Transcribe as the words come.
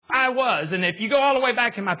was, and if you go all the way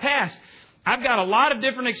back in my past, I've got a lot of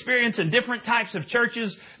different experience in different types of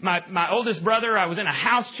churches. My oldest brother, I was in a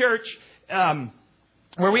house church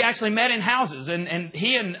where we actually met in houses. And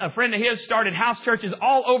he and a friend of his started house churches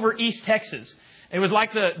all over East Texas. It was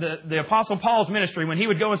like the Apostle Paul's ministry when he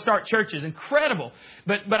would go and start churches. Incredible.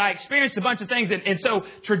 But I experienced a bunch of things. And so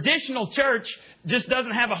traditional church just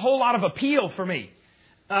doesn't have a whole lot of appeal for me.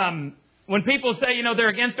 When people say, they're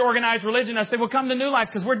against organized religion, I say, well, come to New Life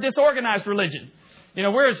because we're disorganized religion.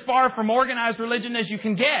 We're as far from organized religion as you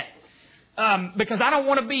can get. Because I don't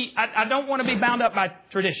want to be bound up by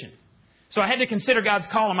tradition. So I had to consider God's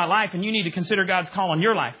call on my life, and you need to consider God's call on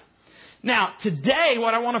your life. Now, today,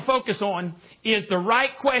 what I want to focus on is the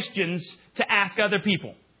right questions to ask other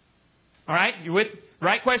people. All right? You with?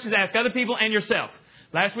 Right questions to ask other people and yourself.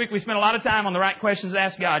 Last week, we spent a lot of time on the right questions to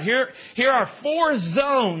ask God. Here are 4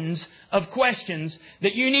 zones of questions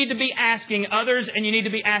that you need to be asking others and you need to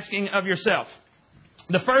be asking of yourself.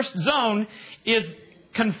 The first zone is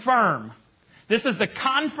confirm. This is the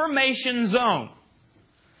confirmation zone.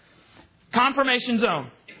 Confirmation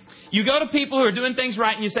zone. You go to people who are doing things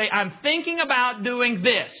right and you say, I'm thinking about doing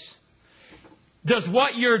this. Does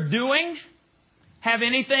what you're doing have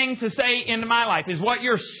anything to say into my life? Is what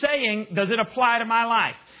you're saying, does it apply to my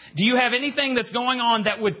life? Do you have anything that's going on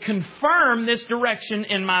that would confirm this direction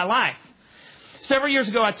in my life? Several years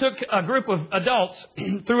ago, I took a group of adults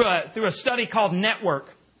through a study called Network.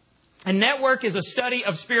 And Network is a study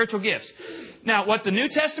of spiritual gifts. Now, what the New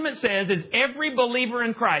Testament says is every believer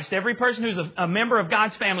in Christ, every person who's a member of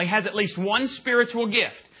God's family has at least one spiritual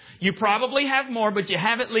gift. You probably have more, but you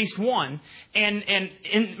have at least one. And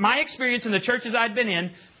in my experience in the churches I've been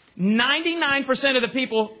in, 99% of the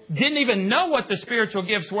people didn't even know what the spiritual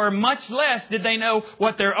gifts were, much less did they know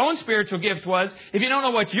what their own spiritual gift was. If you don't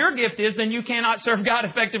know what your gift is, then you cannot serve God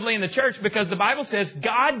effectively in the church, because the Bible says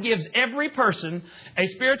God gives every person a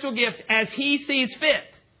spiritual gift as He sees fit.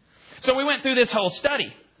 So we went through this whole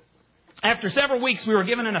study. After several weeks, we were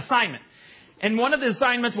given an assignment. And one of the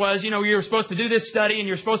assignments was, you were supposed to do this study and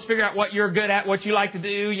you're supposed to figure out what you're good at, what you like to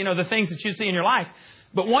do, the things that you see in your life.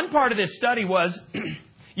 But one part of this study was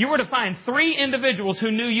you were to find 3 individuals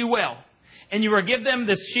who knew you well. And you were to give them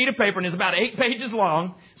this sheet of paper, and it's about 8 pages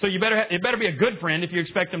long. So it better be a good friend if you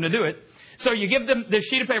expect them to do it. So you give them this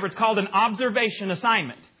sheet of paper. It's called an observation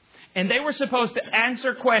assignment. And they were supposed to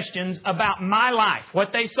answer questions about my life,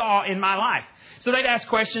 what they saw in my life. So they'd ask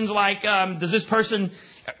questions like, does this person,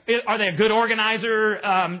 are they a good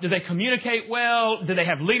organizer? Do they communicate well? Do they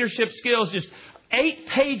have leadership skills? Just 8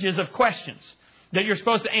 pages of questions that you're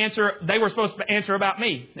supposed to answer. They were supposed to answer about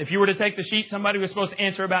me. If you were to take the sheet, somebody was supposed to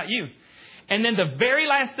answer about you. And then the very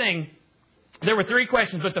last thing, there were 3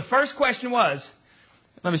 questions. But the first question was,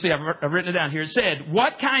 let me see, I've written it down here. It said,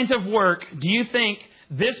 what kinds of work do you think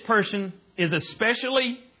this person is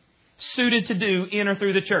especially suited to do in or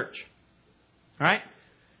through the church? All right?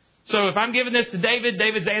 So if I'm giving this to David,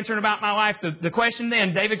 David's answering about my life. The question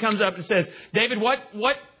then, David comes up and says, David,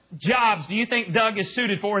 what jobs do you think Doug is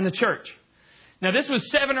suited for in the church? Now, this was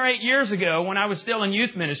 7 or 8 years ago when I was still in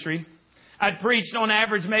youth ministry. I'd preached on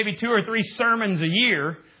average maybe 2 or 3 sermons a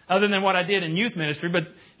year, other than what I did in youth ministry. But,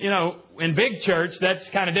 in big church, that's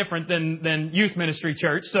kind of different than youth ministry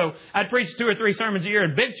church. So I'd preach 2 or 3 sermons a year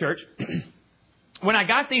in big church. When I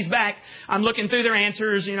got these back, I'm looking through their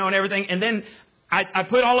answers, and everything. And then I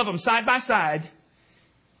put all of them side by side.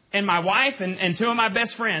 And my wife and 2 of my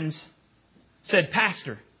best friends said,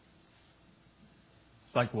 Pastor.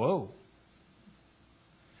 It's like, whoa.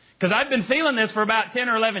 Because I've been feeling this for about 10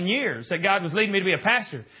 or 11 years, that God was leading me to be a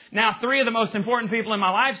pastor. Now, 3 of the most important people in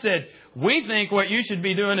my life said, we think what you should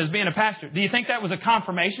be doing is being a pastor. Do you think that was a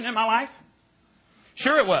confirmation in my life?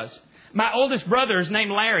 Sure it was. My oldest brother is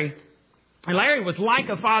named Larry. And Larry was like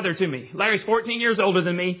a father to me. Larry's 14 years older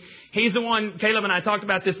than me. He's the one, Caleb and I talked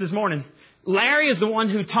about this morning. Larry is the one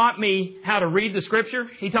who taught me how to read the Scripture.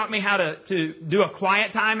 He taught me how to do a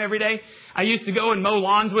quiet time every day. I used to go and mow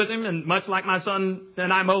lawns with him, and much like my son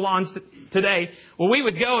and I mow lawns today. Well, we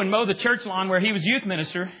would go and mow the church lawn where he was youth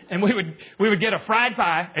minister, and we would get a fried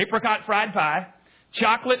pie, apricot fried pie,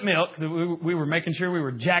 chocolate milk. We were making sure we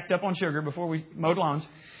were jacked up on sugar before we mowed lawns.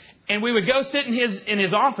 And we would go sit in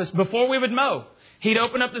his office before we would mow. He'd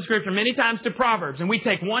open up the Scripture many times to Proverbs, and we'd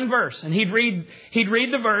take one verse, and he'd read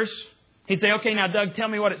the verse. He'd say, okay, now, Doug, tell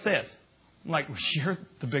me what it says. I'm like, well, you're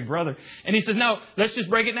the big brother. And he said, no, let's just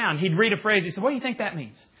break it down. He'd read a phrase. He said, what do you think that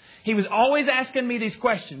means? He was always asking me these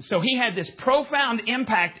questions. So he had this profound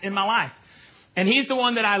impact in my life. And he's the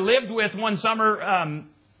one that I lived with one summer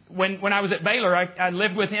when I was at Baylor, I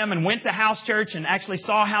lived with him and went to house church and actually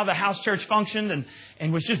saw how the house church functioned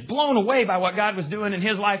and was just blown away by what God was doing in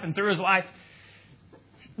his life and through his life.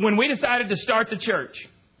 When we decided to start the church,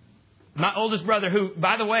 my oldest brother, who,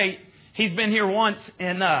 by the way, he's been here once,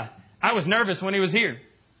 and I was nervous when he was here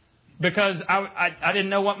because I didn't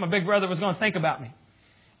know what my big brother was going to think about me.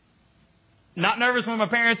 Not nervous when my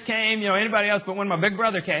parents came, anybody else, but when my big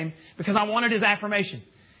brother came, because I wanted his affirmation.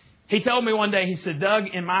 He told me one day, he said, Doug,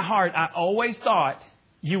 in my heart, I always thought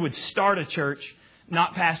you would start a church,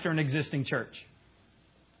 not pastor an existing church.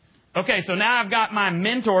 Okay, so now I've got my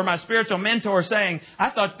mentor, my spiritual mentor saying, I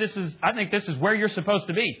think this is where you're supposed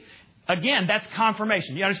to be. Again, that's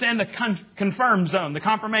confirmation. You understand the confirmed zone, the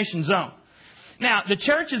confirmation zone. Now, the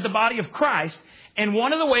church is the body of Christ, and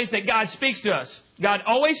one of the ways that God speaks to us, God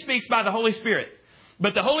always speaks by the Holy Spirit.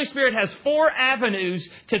 But the Holy Spirit has 4 avenues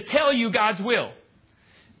to tell you God's will.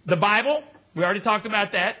 The Bible, we already talked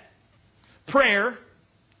about that. Prayer,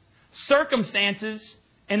 circumstances,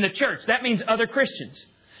 and the church. That means other Christians.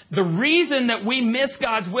 The reason that we miss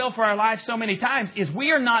God's will for our life so many times is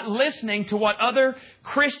we are not listening to what other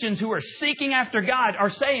Christians who are seeking after God are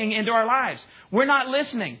saying into our lives. We're not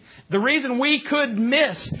listening. The reason we could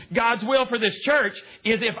miss God's will for this church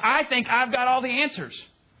is if I think I've got all the answers.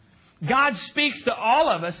 God speaks to all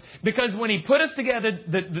of us because when He put us together,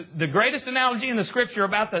 the greatest analogy in the Scripture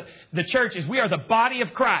about the church is we are the body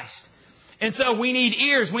of Christ. And so we need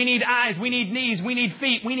ears, we need eyes, we need knees, we need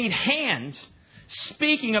feet, we need hands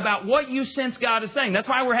speaking about what you sense God is saying. That's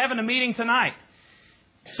why we're having a meeting tonight.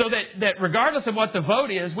 So that regardless of what the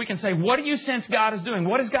vote is, we can say, what do you sense God is doing?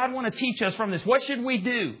 What does God want to teach us from this? What should we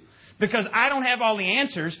do? Because I don't have all the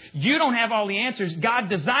answers. You don't have all the answers. God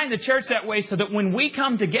designed the church that way so that when we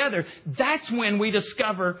come together, that's when we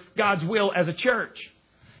discover God's will as a church.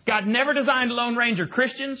 God never designed Lone Ranger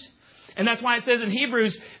Christians. And that's why it says in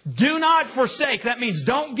Hebrews, do not forsake. That means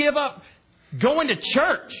don't give up going to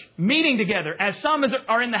church, meeting together, as some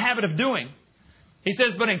are in the habit of doing. He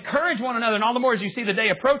says, but encourage one another, and all the more as you see the day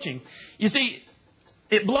approaching. You see,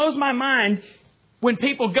 it blows my mind when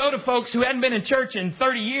people go to folks who hadn't been in church in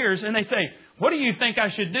 30 years and they say, what do you think I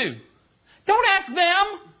should do? Don't ask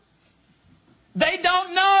them. They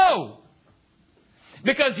don't know.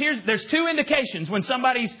 Because there's 2 indications when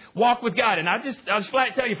somebody's walked with God. And I'll just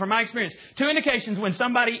flat tell you from my experience, 2 indications when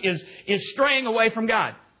somebody is straying away from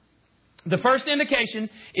God. The first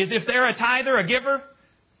indication is if they're a tither, a giver,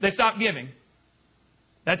 they stop giving.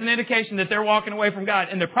 That's an indication that they're walking away from God,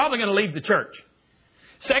 and they're probably going to leave the church.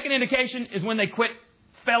 Second indication is when they quit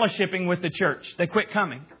fellowshipping with the church. They quit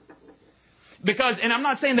coming. Because, and I'm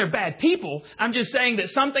not saying they're bad people, I'm just saying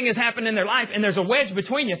that something has happened in their life and there's a wedge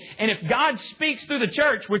between you. And if God speaks through the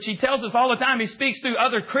church, which He tells us all the time, He speaks through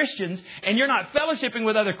other Christians, and you're not fellowshipping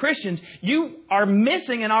with other Christians, you are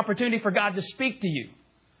missing an opportunity for God to speak to you.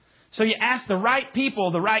 So you ask the right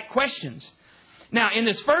people the right questions. Now, in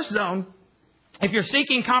this first zone, if you're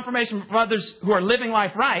seeking confirmation from others who are living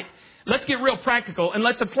life right, let's get real practical and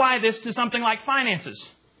let's apply this to something like finances.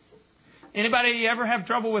 Anybody ever have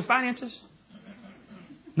trouble with finances?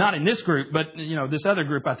 Not in this group, but this other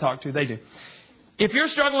group I talk to, they do. If you're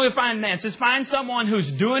struggling with finances, find someone who's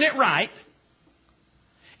doing it right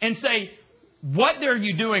and say, what are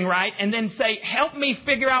you doing right? And then say, help me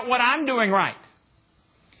figure out what I'm doing right.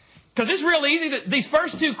 Because it's real easy. These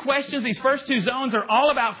first 2 questions, these first 2 zones are all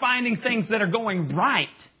about finding things that are going right.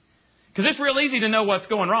 Because it's real easy to know what's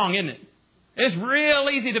going wrong, isn't it? It's real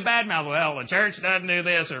easy to badmouth, well, the church doesn't do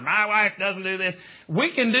this or my wife doesn't do this.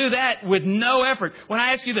 We can do that with no effort. When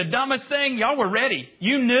I asked you the dumbest thing, y'all were ready.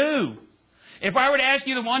 You knew. If I were to ask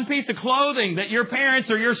you the one piece of clothing that your parents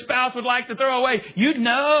or your spouse would like to throw away, you'd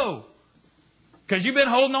know. Because you've been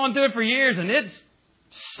holding on to it for years and it's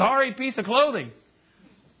a sorry piece of clothing.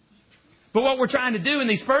 But what we're trying to do in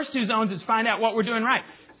these first 2 zones is find out what we're doing right.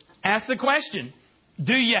 Ask the question,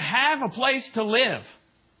 do you have a place to live?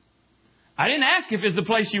 I didn't ask if it's the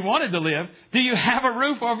place you wanted to live. Do you have a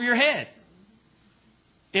roof over your head?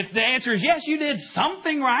 If the answer is yes, you did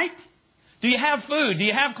something right. Do you have food? Do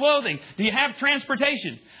you have clothing? Do you have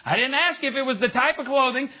transportation? I didn't ask if it was the type of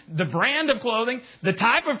clothing, the brand of clothing, the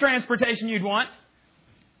type of transportation you'd want.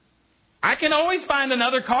 I can always find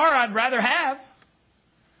another car I'd rather have.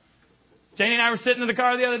 Janie and I were sitting in the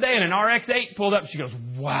car the other day and an RX-8 pulled up. She goes,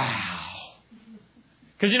 wow.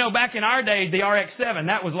 Because, back in our day, the RX-7,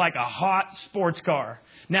 that was like a hot sports car.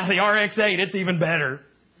 Now the RX-8, it's even better.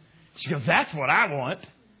 She goes, that's what I want.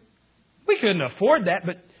 We couldn't afford that,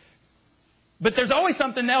 but there's always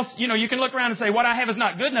something else. You can look around and say, what I have is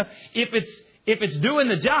not good enough. If it's doing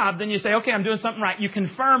the job, then you say, okay, I'm doing something right. You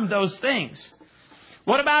confirm those things.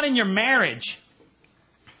 What about in your marriage?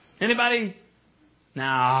 Anybody?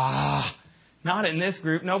 Nah, not in this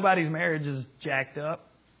group. Nobody's marriage is jacked up.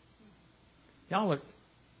 Y'all look.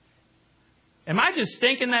 Am I just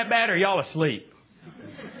stinking that bad or y'all asleep?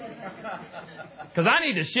 Because I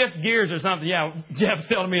need to shift gears or something. Yeah, Jeff's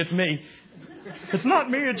telling me it's me. It's not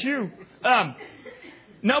me, it's you.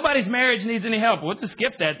 Nobody's marriage needs any help. We'll just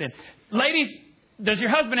skip that then. Ladies, does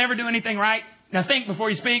your husband ever do anything right? Now think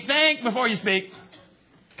before you speak. Think before you speak.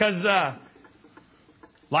 Because,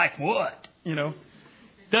 like what? You know.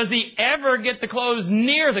 Does he ever get the clothes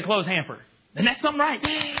near the clothes hamper? And that's something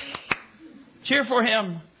right. Cheer for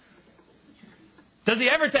him. Does he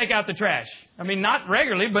ever take out the trash? I mean, not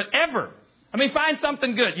regularly, but ever. I mean, find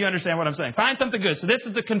something good. You understand what I'm saying? Find something good. So this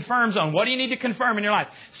is the confirm zone. What do you need to confirm in your life?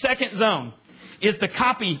 Second zone is the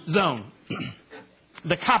copy zone.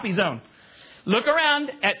 The copy zone. Look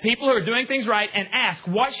around at people who are doing things right and ask,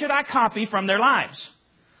 what should I copy from their lives?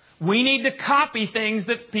 We need to copy things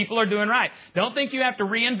that people are doing right. Don't think you have to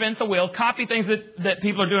reinvent the wheel. Copy things that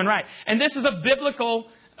people are doing right. And this is a biblical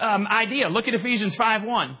idea. Look at Ephesians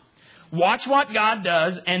 5:1. Watch what God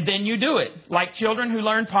does, and then you do it, like children who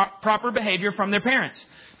learn proper behavior from their parents.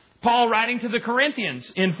 Paul, writing to the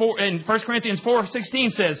Corinthians in 1 Corinthians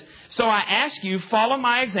 4:16 says, so I ask you, follow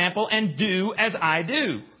my example and do as I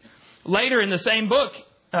do. Later in the same book,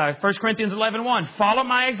 1 Corinthians 11:1, follow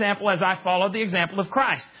my example as I followed the example of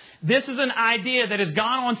Christ. This is an idea that has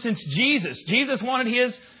gone on since Jesus. Jesus wanted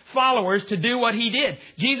his followers to do what he did.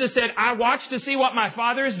 Jesus said, I watch to see what my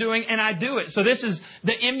Father is doing and I do it. So this is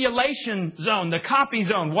the emulation zone, the copy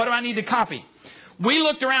zone. What do I need to copy? We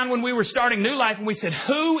looked around when we were starting New Life and we said,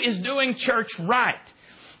 who is doing church right?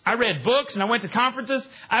 I read books and I went to conferences.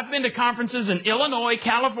 I've been to conferences in Illinois,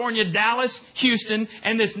 California, Dallas, Houston,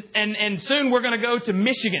 and soon we're going to go to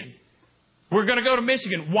Michigan. We're going to go to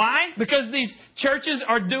Michigan. Why? Because these churches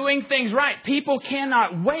are doing things right. People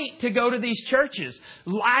cannot wait to go to these churches.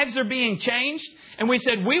 Lives are being changed. And we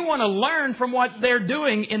said, we want to learn from what they're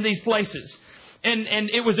doing in these places. And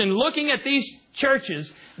it was in looking at these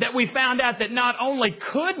churches that we found out that not only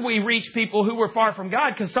could we reach people who were far from God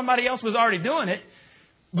because somebody else was already doing it,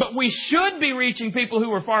 but we should be reaching people who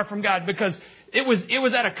were far from God because it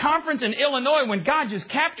was at a conference in Illinois when God just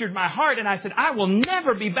captured my heart and I said, I will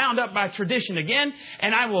never be bound up by tradition again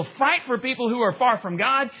and I will fight for people who are far from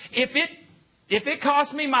God. If it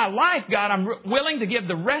costs me my life, God, I'm willing to give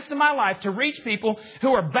the rest of my life to reach people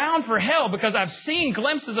who are bound for hell because I've seen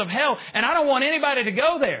glimpses of hell and I don't want anybody to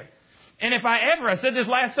go there. And if I said this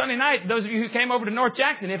last Sunday night, those of you who came over to North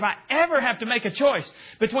Jackson, if I ever have to make a choice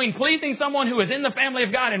between pleasing someone who is in the family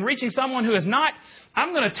of God and reaching someone who is not,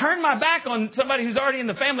 I'm going to turn my back on somebody who's already in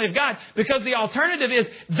the family of God because the alternative is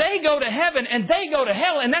they go to heaven and they go to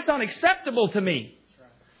hell and that's unacceptable to me.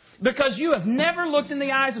 Because you have never looked in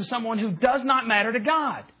the eyes of someone who does not matter to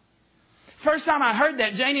God. First time I heard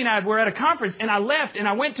that, Janie and I were at a conference and I left and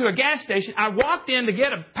I went to a gas station. I walked in to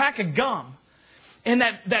get a pack of gum. And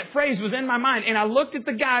that phrase was in my mind. And I looked at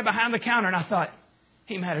the guy behind the counter and I thought,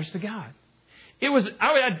 he matters to God.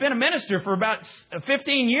 I'd been a minister for about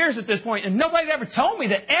 15 years at this point, and nobody ever told me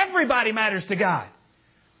that everybody matters to God.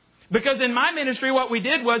 Because in my ministry, what we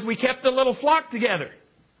did was we kept the little flock together.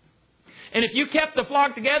 And if you kept the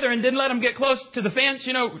flock together and didn't let them get close to the fence,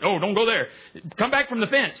 oh, don't go there. Come back from the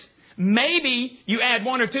fence. Maybe you add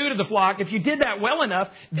one or two to the flock. If you did that well enough,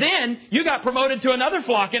 then you got promoted to another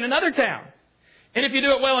flock in another town. And if you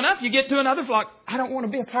do it well enough, you get to another flock. I don't want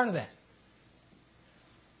to be a part of that.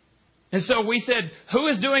 And so we said, who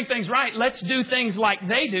is doing things right? Let's do things like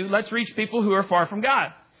they do. Let's reach people who are far from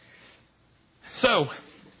God. So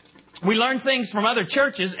we learned things from other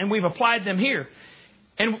churches and we've applied them here.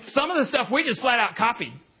 And some of the stuff we just flat out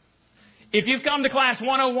copied. If you've come to class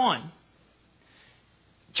 101,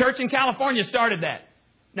 church in California started that.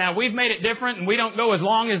 Now, we've made it different and we don't go as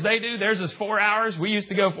long as they do. Theirs is 4 hours. We used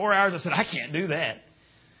to go 4 hours. I said, I can't do that.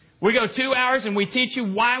 We go 2 hours and we teach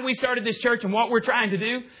you why we started this church and what we're trying to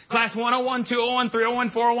do. Class 101, 201,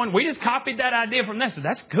 301, 401. We just copied that idea from them. So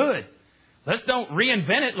that's good. Let's don't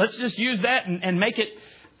reinvent it. Let's just use that and make it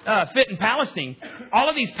fit in Palestine. All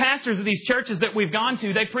of these pastors of these churches that we've gone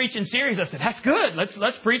to, they preach in series. I said, that's good.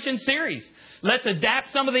 Let's preach in series. Let's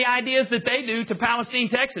adapt some of the ideas that they do to Palestine,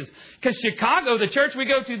 Texas. Because Chicago, the church we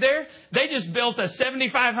go to there, they just built a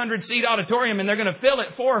 7,500 seat auditorium and they're going to fill it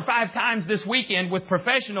 4 or 5 times this weekend with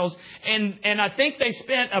professionals. And I think they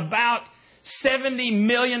spent about $70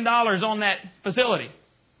 million on that facility.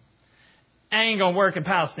 Ain't going to work in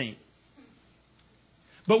Palestine.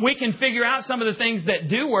 But we can figure out some of the things that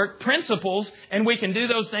do work, principles, and we can do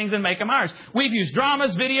those things and make them ours. We've used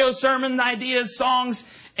dramas, videos, sermon ideas, songs,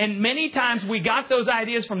 and many times we got those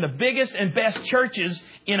ideas from the biggest and best churches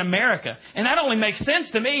in America. And that only makes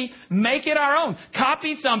sense to me. Make it our own.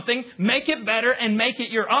 Copy something, make it better, and make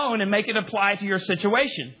it your own, and make it apply to your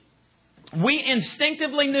situation. We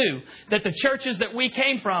instinctively knew that the churches that we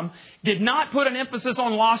came from did not put an emphasis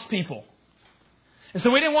on lost people. And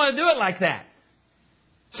so we didn't want to do it like that.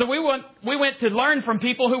 So we went to learn from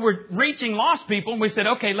people who were reaching lost people, and we said,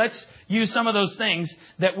 okay, let's use some of those things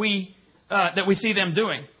that we see them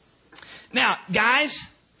doing. Now, guys,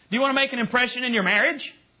 do you want to make an impression in your marriage?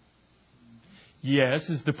 Yes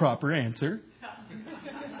is the proper answer.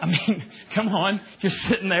 I mean, come on, you're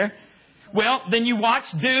sitting there. Well, then you watch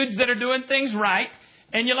dudes that are doing things right,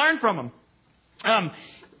 and you learn from them.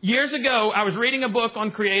 Years ago, I was reading a book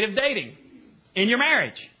on creative dating in your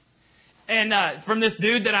marriage. And from this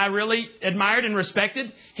dude that I really admired and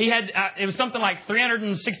respected, he had, it was something like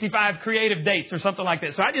 365 creative dates or something like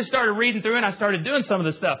that. So I just started reading through and I started doing some of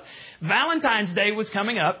this stuff. Valentine's Day was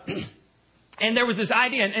coming up and there was this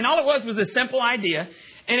idea. And all it was this simple idea.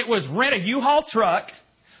 And it was rent a U-Haul truck,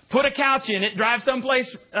 put a couch in it, drive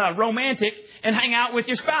someplace romantic, and hang out with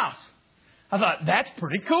your spouse. I thought, that's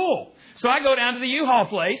pretty cool. So I go down to the U-Haul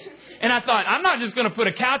place, and I thought, I'm not just going to put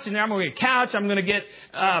a couch in there. I'm going to get a couch. I'm going to get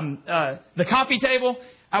the coffee table.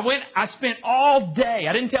 I spent all day.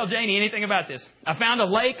 I didn't tell Janie anything about this. I found a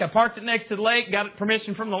lake. I parked it next to the lake, got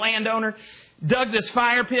permission from the landowner, dug this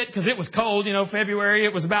fire pit because it was cold. You know, February,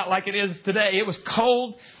 it was about like it is today. It was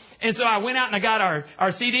cold. And so I went out and I got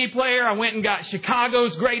our CD player. I went and got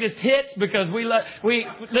Chicago's Greatest Hits because we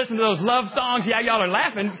listen to those love songs. Yeah, y'all are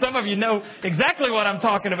laughing. Some of you know exactly what I'm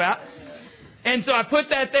talking about. And so I put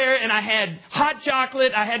that there and I had hot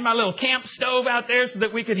chocolate. I had my little camp stove out there so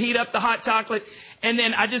that we could heat up the hot chocolate. And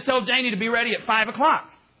then I just told Janie to be ready at 5 o'clock.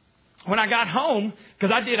 When I got home,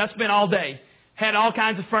 because I spent all day. Had all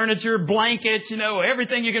kinds of furniture, blankets, you know,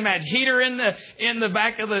 everything you can imagine. Heater in the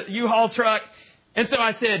back of the U-Haul truck. And so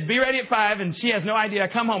I said, be ready at 5, and she has no idea. I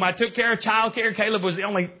come home. I took care of childcare. Caleb was the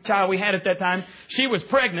only child we had at that time. She was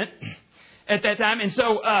pregnant at that time. And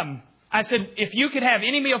so I said, if you could have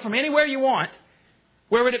any meal from anywhere you want,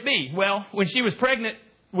 where would it be? Well, when she was pregnant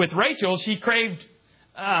with Rachel, she craved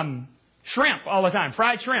shrimp all the time,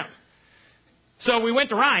 fried shrimp. So we went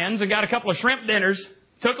to Ryan's and got a couple of shrimp dinners,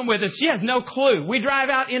 took them with us. She has no clue. We drive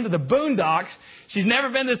out into the boondocks. She's never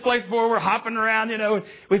been to this place before. We're hopping around, you know.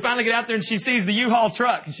 We finally get out there and she sees the U-Haul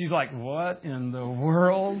truck. And she's like, what in the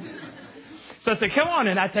world? So I said, come on.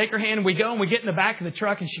 And I take her hand and we go and we get in the back of the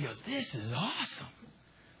truck. And she goes, this is awesome.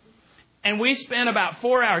 And we spent about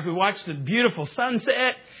 4 hours. We watched the beautiful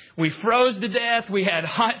sunset. We froze to death. We had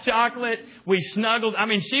hot chocolate. We snuggled. I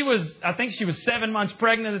mean, I think she was 7 months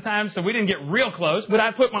pregnant at the time, so we didn't get real close. But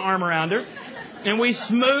I put my arm around her. And we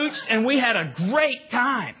smooched, and we had a great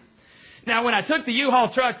time. Now, when I took the U-Haul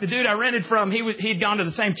truck, the dude I rented from, he'd gone to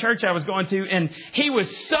the same church I was going to, and he was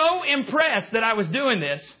so impressed that I was doing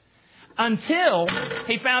this until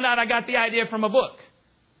he found out I got the idea from a book.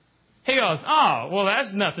 He goes, oh, well,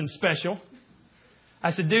 that's nothing special.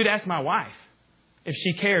 I said, dude, ask my wife if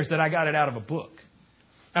she cares that I got it out of a book.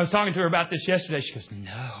 I was talking to her about this yesterday. She goes,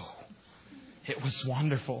 no, it was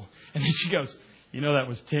wonderful. And then she goes, you know, that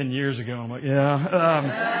was 10 years ago. I'm like, yeah.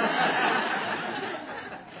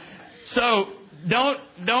 So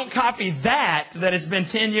don't copy that it's been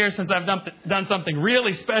 10 years since I've done something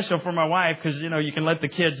really special for my wife because, you know, you can let the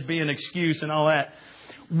kids be an excuse and all that.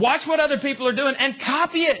 Watch what other people are doing and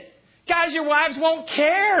copy it. Guys, your wives won't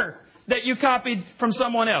care that you copied from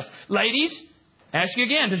someone else. Ladies, ask you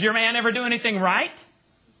again, does your man ever do anything right?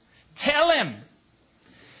 Tell him.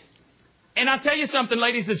 And I'll tell you something,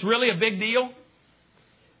 ladies, that's really a big deal.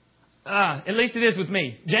 At least it is with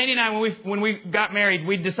me. Janie and I, when we got married,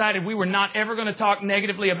 we decided we were not ever going to talk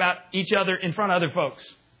negatively about each other in front of other folks.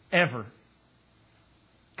 Ever.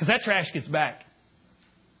 Because that trash gets back.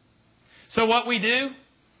 So what we do,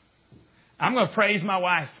 I'm going to praise my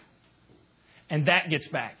wife. And that gets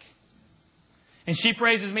back. And she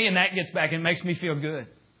praises me and that gets back. And it makes me feel good. It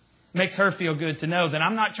makes her feel good to know that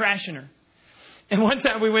I'm not trashing her. And one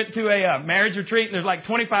time we went to a marriage retreat and there's like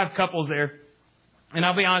 25 couples there. And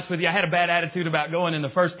I'll be honest with you, I had a bad attitude about going in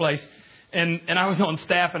the first place. And I was on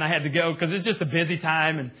staff and I had to go because it's just a busy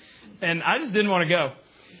time. And I just didn't want to go.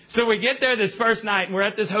 So we get there this first night and we're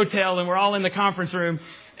at this hotel and we're all in the conference room.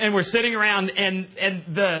 And we're sitting around and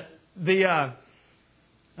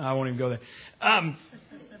I won't even go there.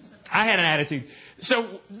 I had an attitude.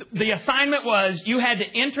 So the assignment was you had to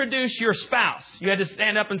introduce your spouse. You had to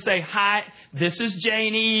stand up and say, "Hi, this is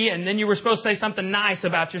Janie," and then you were supposed to say something nice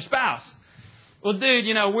about your spouse. Well, dude,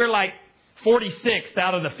 we're like 46th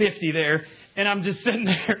out of the 50 there. And I'm just sitting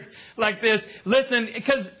there like this, listening,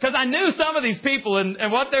 because I knew some of these people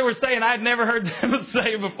and what they were saying, I had never heard them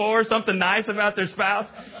say before, something nice about their spouse.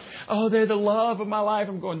 Oh, they're the love of my life.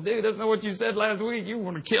 I'm going, dude, that's not what you said last week. You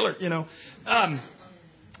want to kill her,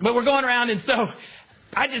 But we're going around, and so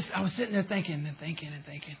I was sitting there thinking.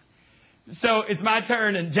 So it's my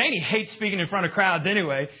turn, and Janie hates speaking in front of crowds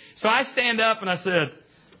anyway. So I stand up and I said,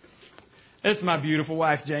 "This is my beautiful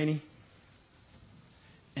wife, Janie.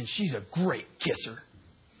 And she's a great kisser."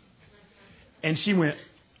 And she went.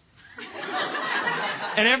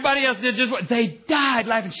 And everybody else did just what? They died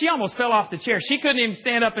laughing. She almost fell off the chair. She couldn't even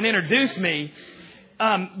stand up and introduce me.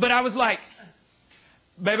 But I was like,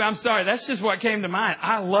 "Baby, I'm sorry. That's just what came to mind.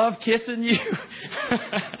 I love kissing you."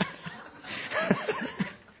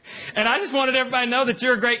 And I just wanted everybody to know that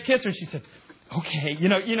you're a great kisser. And she said, "Okay." You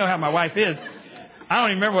know how my wife is. I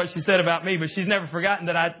don't even remember what she said about me, but she's never forgotten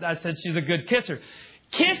that I said she's a good kisser.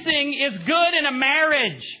 Kissing is good in a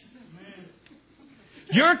marriage.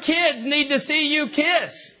 Your kids need to see you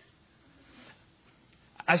kiss.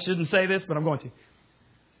 I shouldn't say this, but I'm going to.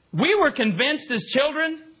 We were convinced as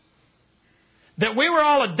children that we were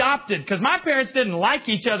all adopted because my parents didn't like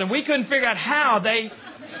each other. We couldn't figure out how they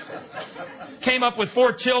came up with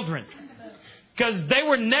 4 children because they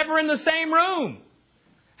were never in the same room.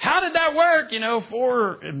 How did that work?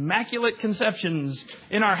 4 immaculate conceptions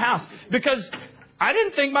in our house. Because I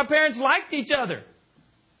didn't think my parents liked each other.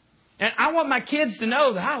 And I want my kids to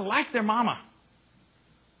know that I like their mama.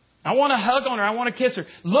 I want to hug on her. I want to kiss her.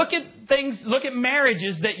 Look at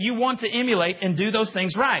marriages that you want to emulate and do those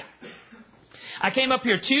things right. I came up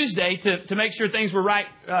here Tuesday to make sure things were right,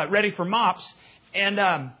 ready for mops. And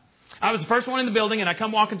I was the first one in the building, and I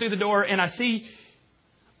come walking through the door, and I see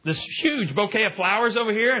this huge bouquet of flowers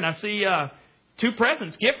over here, and I see 2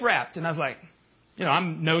 presents gift wrapped. And I was like,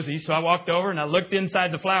 I'm nosy, so I walked over and I looked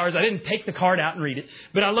inside the flowers. I didn't take the card out and read it,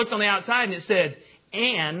 but I looked on the outside and it said,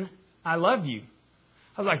 "Ann, I love you."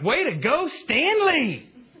 I was like, way to go, Stanley.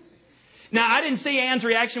 Now, I didn't see Ann's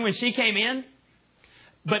reaction when she came in,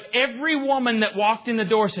 but every woman that walked in the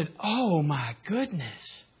door said, "Oh, my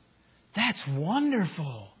goodness, that's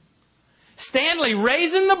wonderful. Stanley,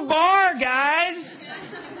 raising the bar, guys."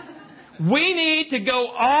 We need to go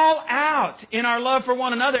all out in our love for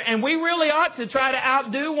one another. And we really ought to try to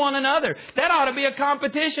outdo one another. That ought to be a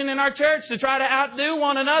competition in our church to try to outdo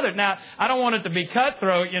one another. Now, I don't want it to be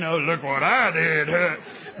cutthroat, look what I did.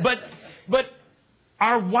 But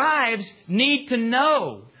our wives need to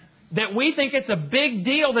know that we think it's a big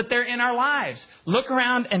deal that they're in our lives. Look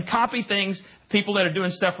around and copy things, people that are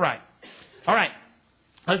doing stuff right. All right.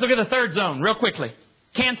 Let's look at the third zone real quickly.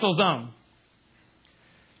 Cancel zone.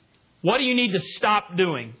 What do you need to stop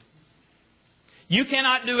doing? You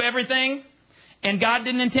cannot do everything, and God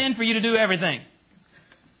didn't intend for you to do everything.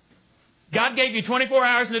 God gave you 24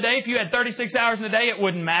 hours in a day. If you had 36 hours in a day, it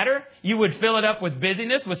wouldn't matter. You would fill it up with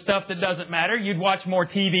busyness, with stuff that doesn't matter. You'd watch more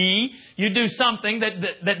TV. You'd do something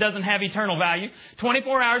that doesn't have eternal value.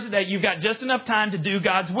 24 hours a day, you've got just enough time to do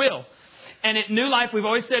God's will. And at New Life, we've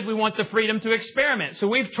always said we want the freedom to experiment. So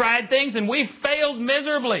we've tried things and we've failed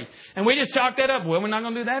miserably. And we just chalk that up. Well, we're not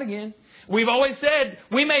going to do that again. We've always said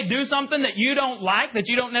we may do something that you don't like, that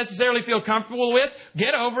you don't necessarily feel comfortable with.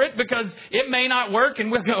 Get over it because it may not work.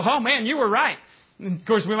 And we'll go, "Oh, man, you were right." And of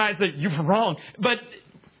course, we might say, "You were wrong." But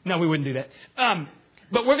no, we wouldn't do that.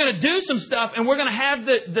 But we're going to do some stuff, and we're going to have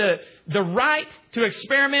the right to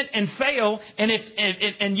experiment and fail.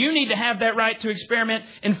 And you need to have that right to experiment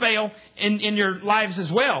and fail in your lives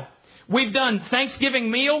as well. We've done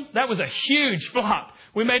Thanksgiving meal. That was a huge flop.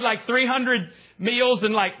 We made like 300 meals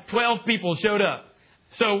and like 12 people showed up.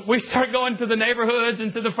 So we start going to the neighborhoods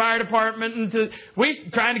and to the fire department and we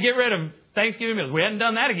trying to get rid of Thanksgiving meals. We hadn't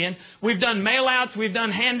done that again. We've done mail-outs. We've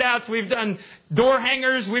done handouts. We've done door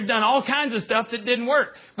hangers. We've done all kinds of stuff that didn't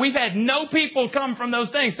work. We've had no people come from those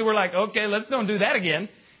things. So we're like, okay, let's don't do that again.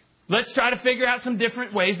 Let's try to figure out some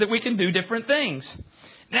different ways that we can do different things.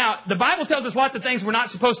 Now, the Bible tells us lots of things we're not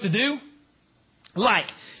supposed to do. Like,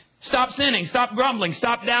 stop sinning, stop grumbling,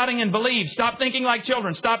 stop doubting and believe, stop thinking like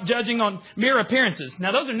children, stop judging on mere appearances.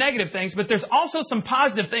 Now, those are negative things, but there's also some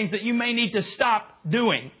positive things that you may need to stop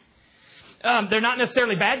doing. They're not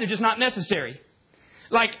necessarily bad, they're just not necessary.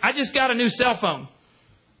 Like, I just got a new cell phone.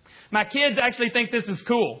 My kids actually think this is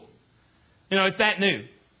cool. It's that new.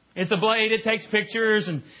 It's a Blade, it takes pictures,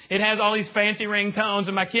 and it has all these fancy ringtones,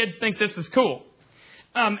 and my kids think this is cool.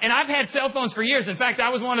 And I've had cell phones for years. In fact, I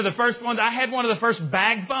was one of the first ones. I had one of the first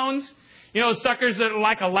bag phones. You know, suckers that are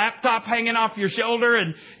like a laptop hanging off your shoulder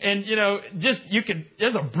and you know,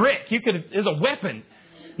 there's a brick. There's a weapon.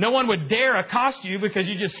 No one would dare accost you because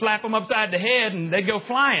you just slap them upside the head and they'd go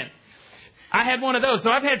flying. I had one of those.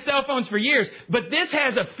 So I've had cell phones for years. But this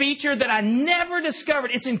has a feature that I never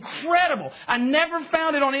discovered. It's incredible. I never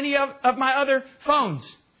found it on any of my other phones.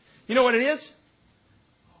 You know what it is?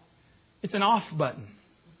 It's an off button.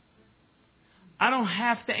 I don't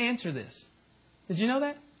have to answer this. Did you know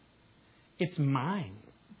that? It's mine.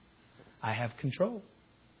 I have control.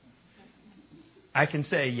 I can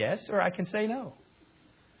say yes or I can say no.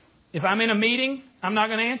 If I'm in a meeting, I'm not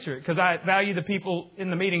going to answer it because I value the people in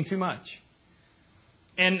the meeting too much.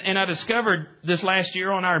 And I discovered this last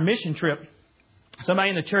year on our mission trip, somebody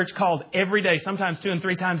in the church called every day, sometimes 2 and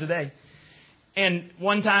 3 times a day. And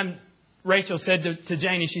one time, Rachel said to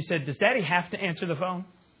Janie, she said, "Does Daddy have to answer the phone?"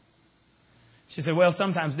 She said, "Well,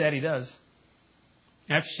 sometimes Daddy does."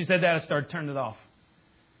 After she said that, I started turning it off.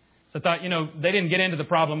 So I thought, you know, they didn't get into the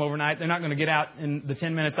problem overnight. They're not going to get out in the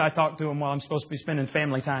 10 minutes I talk to them while I'm supposed to be spending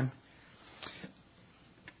family time.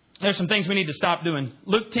 There's some things we need to stop doing.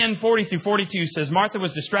 Luke 10:40-42 says, Martha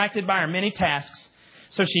was distracted by her many tasks.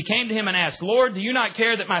 So she came to him and asked, "Lord, do you not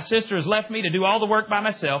care that my sister has left me to do all the work by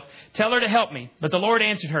myself? Tell her to help me." But the Lord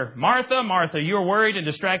answered her, "Martha, Martha, you are worried and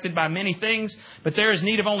distracted by many things, but there is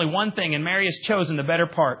need of only one thing, and Mary has chosen the better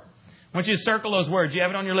part." I want you to circle those words. You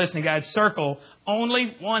have it on your listening guide. Circle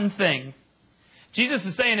only one thing. Jesus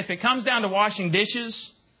is saying if it comes down to washing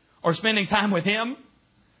dishes or spending time with Him,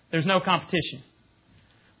 there's no competition.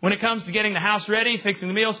 When it comes to getting the house ready, fixing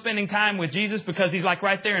the meal, spending time with Jesus because He's like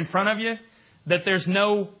right there in front of you, that there's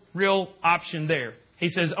no real option there. He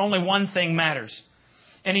says only one thing matters.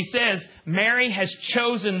 And He says Mary has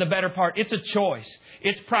chosen the better part. It's a choice.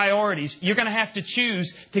 It's priorities. You're going to have to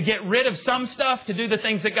choose to get rid of some stuff to do the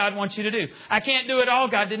things that God wants you to do. I can't do it all.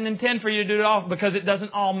 God didn't intend for you to do it all because it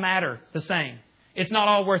doesn't all matter the same. It's not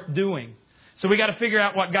all worth doing. So we got to figure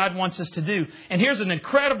out what God wants us to do. And here's an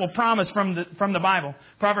incredible promise from the Bible.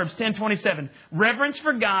 Proverbs 10:27. Reverence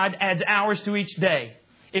for God adds hours to each day.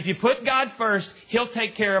 If you put God first, He'll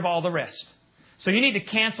take care of all the rest. So you need to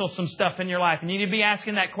cancel some stuff in your life. And you need to be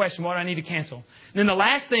asking that question, what do I need to cancel? And then the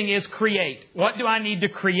last thing is create. What do I need to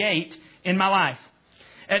create in my life?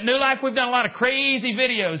 At New Life, we've done a lot of crazy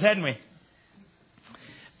videos, hadn't we?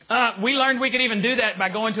 We learned we could even do that by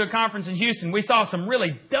going to a conference in Houston. We saw some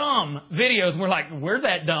really dumb videos. We're like, we're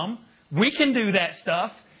that dumb. We can do that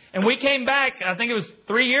stuff. And we came back, I think it was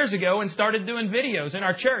 3 years ago, and started doing videos in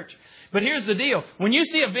our church. But here's the deal. When you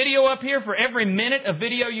see a video up here, for every minute of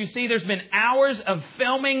video you see, there's been hours of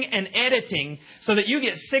filming and editing so that you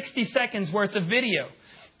get 60 seconds worth of video.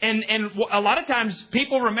 And a lot of times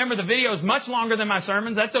people remember the videos much longer than my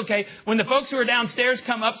sermons. That's okay. When the folks who are downstairs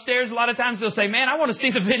come upstairs, a lot of times they'll say, "Man, I want to see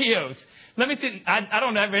the videos. Let me see." I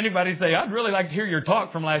don't have anybody say, "I'd really like to hear your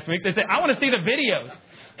talk from last week." They say, "I want to see the videos."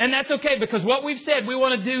 And that's okay, because what we've said we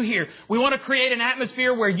want to do here, we want to create an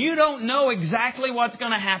atmosphere where you don't know exactly what's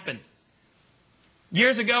going to happen.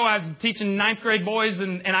 Years ago, I was teaching 9th grade boys,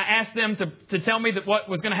 and I asked them to tell me that what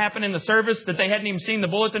was going to happen in the service, that they hadn't even seen the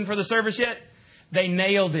bulletin for the service yet. They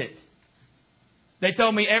nailed it. They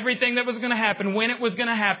told me everything that was going to happen, when it was going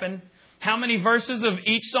to happen, how many verses of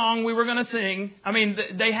each song we were going to sing. I mean,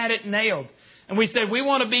 they had it nailed. And we said, we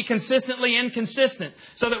want to be consistently inconsistent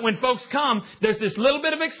so that when folks come, there's this little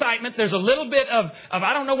bit of excitement. There's a little bit of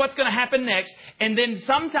I don't know what's going to happen next. And then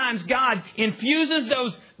sometimes God infuses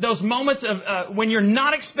those moments of when you're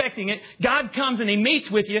not expecting it. God comes and He meets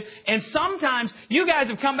with you. And sometimes you guys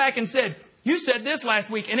have come back and said, "You said this last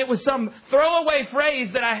week," and it was some throwaway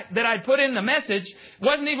phrase that I'd put in the message. It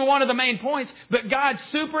wasn't even one of the main points, but God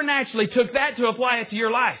supernaturally took that to apply it to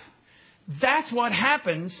your life. That's what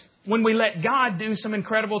happens when we let God do some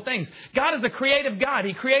incredible things. God is a creative God.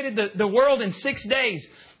 He created the world in 6 days.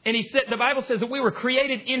 And He said, the Bible says that we were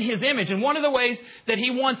created in His image. And one of the ways that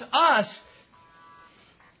He wants us...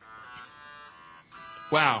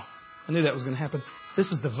 Wow. I knew that was going to happen.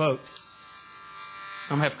 This is the vote.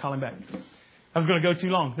 I'm going to have to call him back. I was going to go too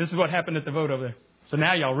long. This is what happened at the vote over there. So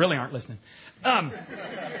now y'all really aren't listening.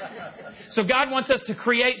 So God wants us to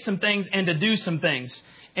create some things and to do some things.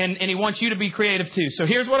 And He wants you to be creative too. So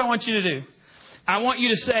here's what I want you to do. I want you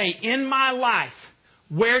to say, in my life,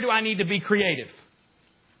 where do I need to be creative?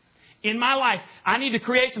 In my life, I need to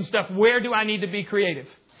create some stuff. Where do I need to be creative?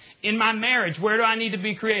 In my marriage, where do I need to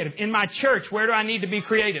be creative? In my church, where do I need to be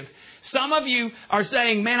creative? Some of you are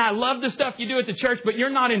saying, "Man, I love the stuff you do at the church, but you're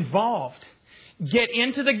not involved." Get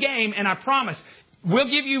into the game, and I promise, we'll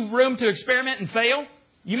give you room to experiment and fail.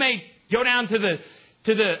 You may go down to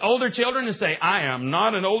to the older children and say, I am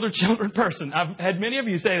not an older children person. I've had many of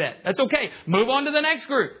you say that. That's okay. Move on to the next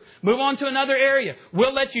group. Move on to another area.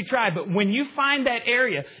 We'll let you try. But when you find that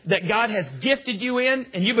area that God has gifted you in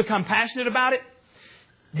and you become passionate about it,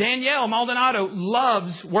 Danielle Maldonado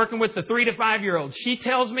loves working with the 3 to 5 year olds. She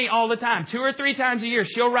tells me all the time, 2 or 3 times a year,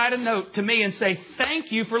 she'll write a note to me and say,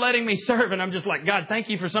 thank you for letting me serve. And I'm just like, God, thank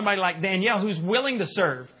you for somebody like Danielle who's willing to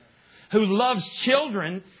serve, who loves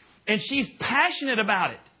children, and she's passionate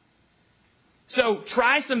about it. So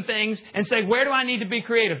try some things and say, where do I need to be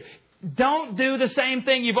creative? Don't do the same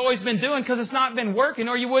thing you've always been doing because it's not been working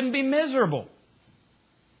or you wouldn't be miserable.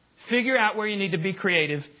 Figure out where you need to be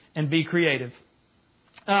creative and be creative.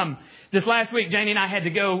 This last week, Janie and I had to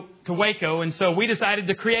go to Waco, and so we decided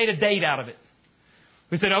to create a date out of it.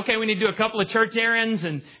 We said, okay, we need to do a couple of church errands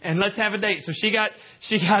and let's have a date. So she got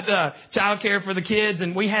childcare for the kids,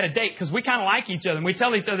 and we had a date because we kind of like each other. And we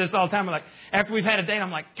tell each other this all the time. We're like, after we've had a date,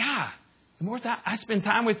 I'm like, God, the more I spend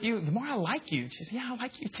time with you, the more I like you. She says, yeah, I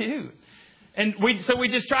like you too. And we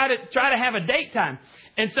just try to have a date time.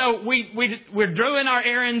 And so we're doing our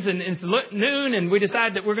errands, and it's noon, and we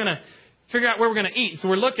decide that we're going to figure out where we're going to eat. So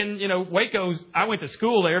we're looking, Waco's, I went to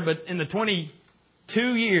school there, but in the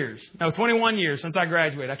 21 years since I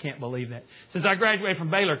graduated. I can't believe that. Since I graduated from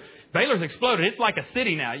Baylor, Baylor's exploded. It's like a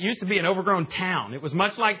city now. It used to be an overgrown town. It was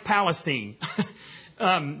much like Palestine,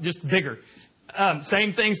 just bigger.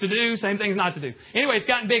 Same things to do, same things not to do. Anyway, it's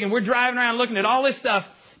gotten big, and we're driving around looking at all this stuff,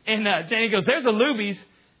 and Janie goes, there's a Luby's,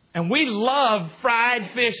 and we love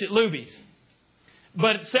fried fish at Luby's.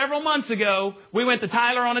 But several months ago, we went to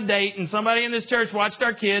Tyler on a date, and somebody in this church watched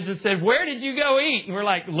our kids and said, where did you go eat? And we're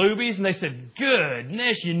like, Luby's. And they said,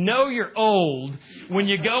 goodness, you're old when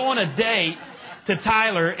you go on a date to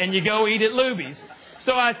Tyler and you go eat at Luby's.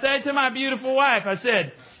 So I said to my beautiful wife, I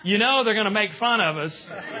said, they're going to make fun of us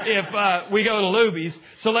if we go to Luby's.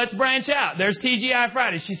 So let's branch out. There's TGI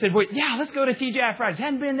Fridays. She said, well, yeah, let's go to TGI Fridays.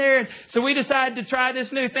 Hadn't been there. So we decided to try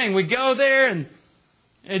this new thing. We go there, and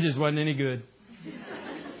it just wasn't any good.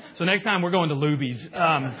 So next time we're going to Luby's.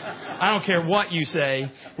 I don't care what you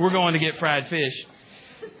say. We're going to get fried fish.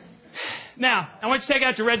 Now, I want you to take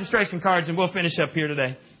out your registration cards and we'll finish up here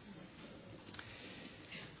today.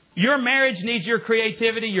 Your marriage needs your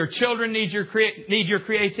creativity. Your children need your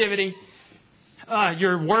creativity.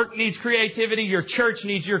 Your work needs creativity. Your church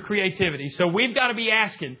needs your creativity. So we've got to be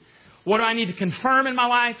asking, what do I need to confirm in my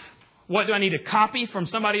life? What do I need to copy from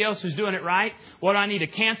somebody else who's doing it right? What do I need to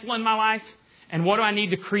cancel in my life? And what do I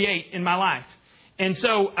need to create in my life? And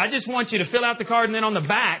so I just want you to fill out the card, and then on the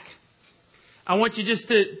back, I want you just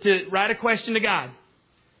to write a question to God.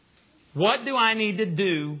 What do I need to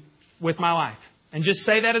do with my life? And just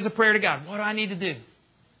say that as a prayer to God. What do I need to do?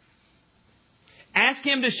 Ask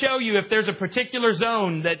Him to show you if there's a particular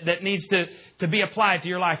zone that needs to be applied to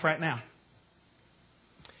your life right now.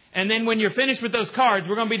 And then when you're finished with those cards,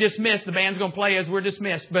 we're going to be dismissed. The band's going to play as we're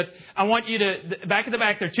dismissed. But I want you to, back at the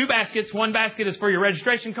back, there are 2 baskets. One basket is for your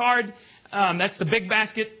registration card. That's the big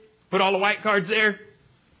basket. Put all the white cards there.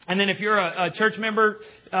 And then if you're a church member,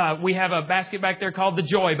 we have a basket back there called the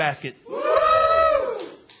Joy Basket. Woo!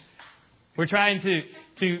 We're trying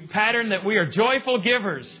to pattern that we are joyful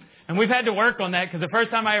givers. And we've had to work on that because the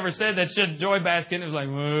first time I ever said that Joy Basket, it was like,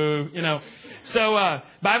 whoa, So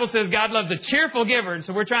Bible says God loves a cheerful giver. And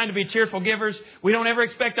so we're trying to be cheerful givers. We don't ever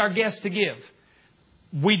expect our guests to give.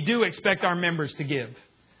 We do expect our members to give.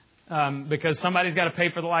 Because somebody's got to pay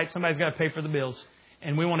for the lights. Somebody's got to pay for the bills.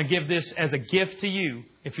 And we want to give this as a gift to you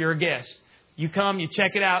if you're a guest. You come, you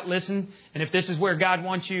check it out, listen. And if this is where God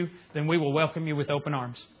wants you, then we will welcome you with open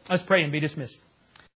arms. Let's pray and be dismissed.